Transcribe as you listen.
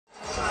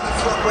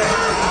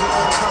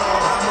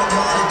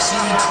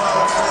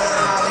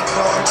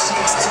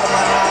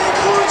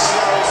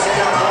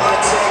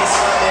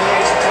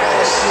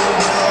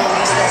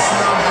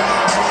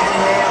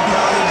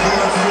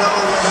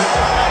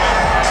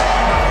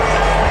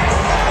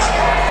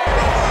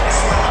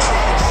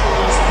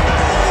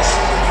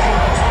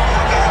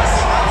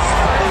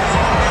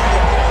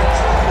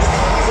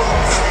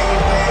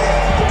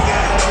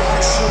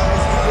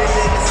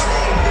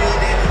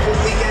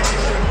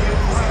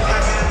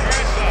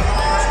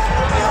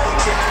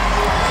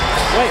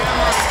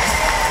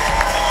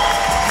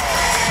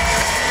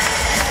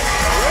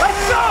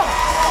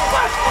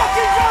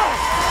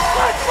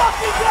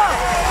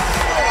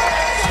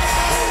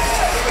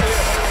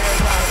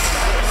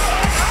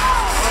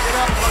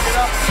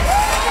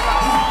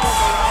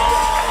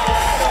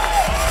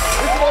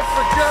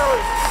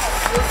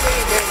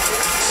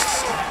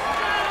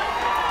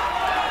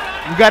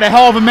We got a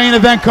hell of a main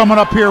event coming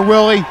up here,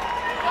 Willie.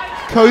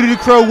 Cody the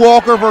Crow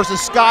Walker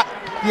versus Scott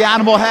the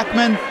Animal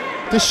Heckman.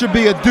 This should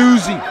be a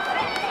doozy.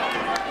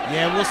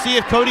 Yeah, we'll see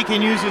if Cody can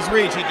use his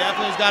reach. He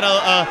definitely has got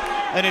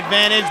an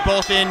advantage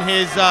both in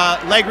his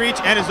leg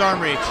reach and his arm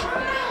reach.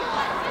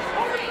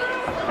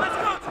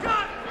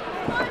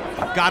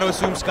 Got to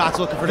assume Scott's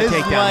looking for the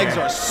takedown. His legs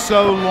are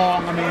so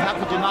long. I mean, how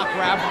could you not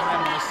grab them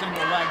on a single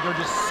leg? They're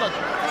just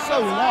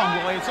so long,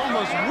 Willie. It's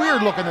almost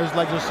weird looking those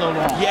legs are so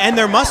long. Yeah, and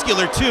they're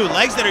muscular too.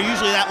 Legs that are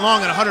usually that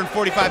long on a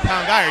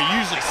 145-pound guy are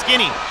usually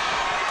skinny.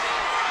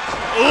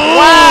 Ooh,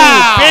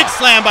 wow! Big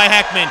slam by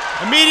Heckman.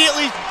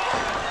 Immediately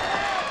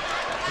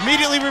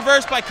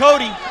reversed by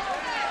Cody.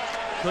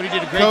 Cody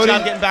did a great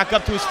job getting back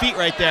up to his feet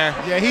right there.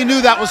 Yeah, he knew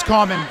that was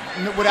coming,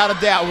 without a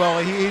doubt,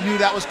 Willie. He knew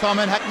that was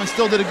coming. Heckman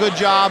still did a good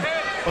job,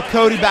 but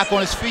Cody back on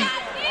his feet.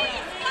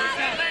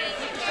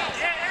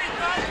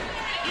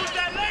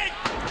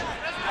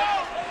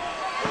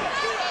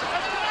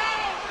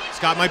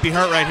 Scott might be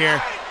hurt right here.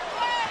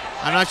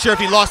 I'm not sure if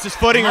he lost his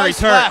footing or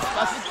he's hurt. I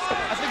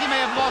think he may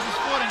have lost his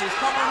footing. He's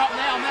covering up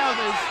now.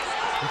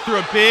 He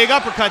threw a big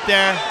uppercut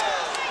there.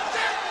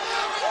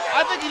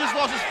 I think he just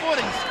lost his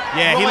footing.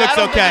 Yeah, he looks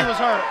okay. He was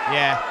hurt.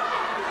 Yeah.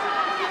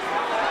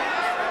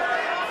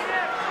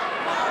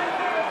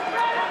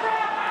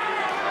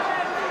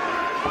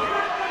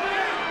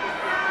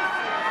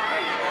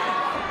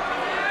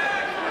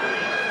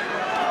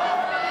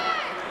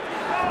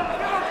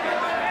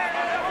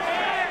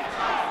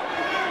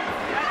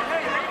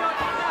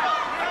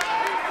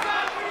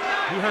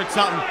 He heard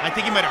something. I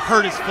think he might have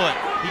hurt his foot.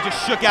 He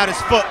just shook out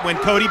his foot when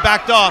Cody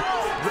backed off.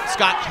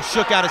 Scott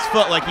shook out his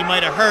foot like he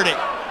might have hurt it.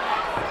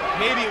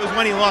 Maybe it was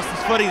when he lost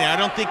his footing there. I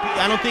don't think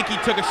he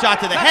took a shot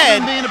to the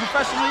head. Being a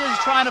professional, he's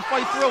trying to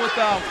fight through it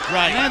though.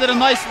 Right. Landed a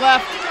nice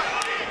left.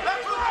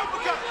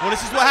 Well,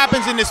 this is what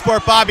happens in this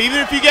sport, Bob. Even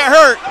if you get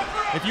hurt,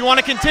 if you want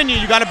to continue,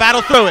 you got to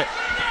battle through it.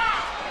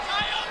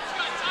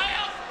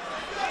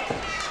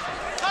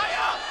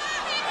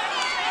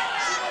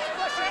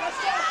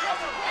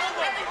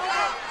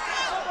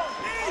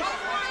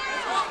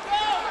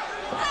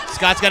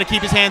 Scott's got to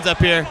keep his hands up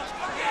here.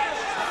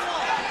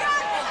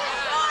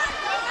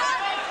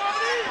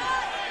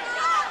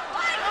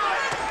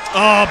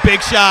 Oh, big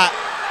shot.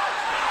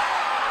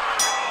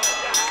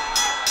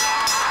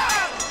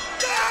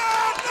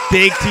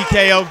 Big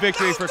TKO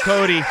victory for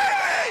Cody.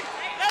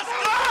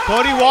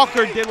 Cody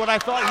Walker did what I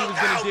thought he was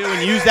going to do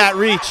and use that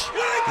reach.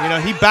 You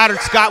know, he battered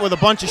Scott with a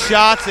bunch of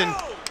shots, and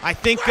I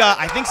think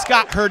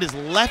Scott hurt his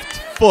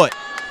left foot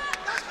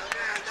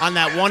on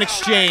that one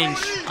exchange.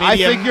 I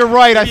think you're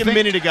right. Maybe a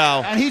minute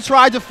ago. And he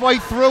tried to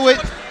fight through it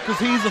because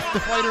he's the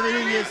fighter that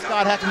he is,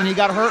 Scott Heckman. He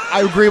got hurt.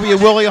 I agree with you,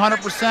 Willie,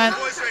 100%.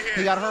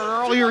 He got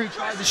hurt earlier. He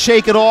tried to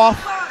shake it off.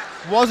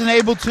 Wasn't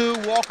able to.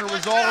 Walker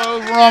was all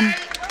over him.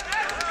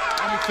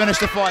 And he finished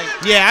the fight.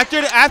 Yeah,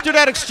 after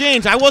that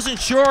exchange, I wasn't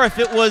sure if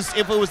it was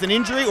an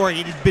injury or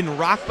he'd been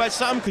rocked by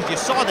something, because you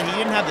saw that he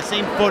didn't have the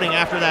same footing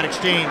after that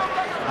exchange.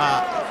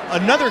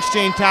 Another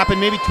exchange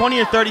happened, maybe 20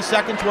 or 30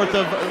 seconds worth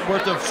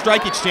of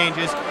strike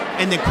exchanges,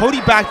 and then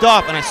Cody backed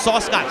off, and I saw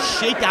Scott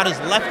shake out his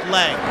left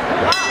leg.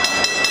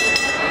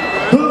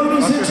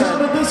 Ladies and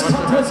gentlemen, this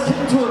contest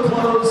came to a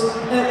close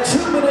at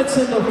 2 minutes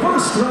in the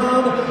first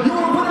round.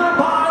 Your winner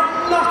by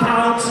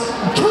knockout,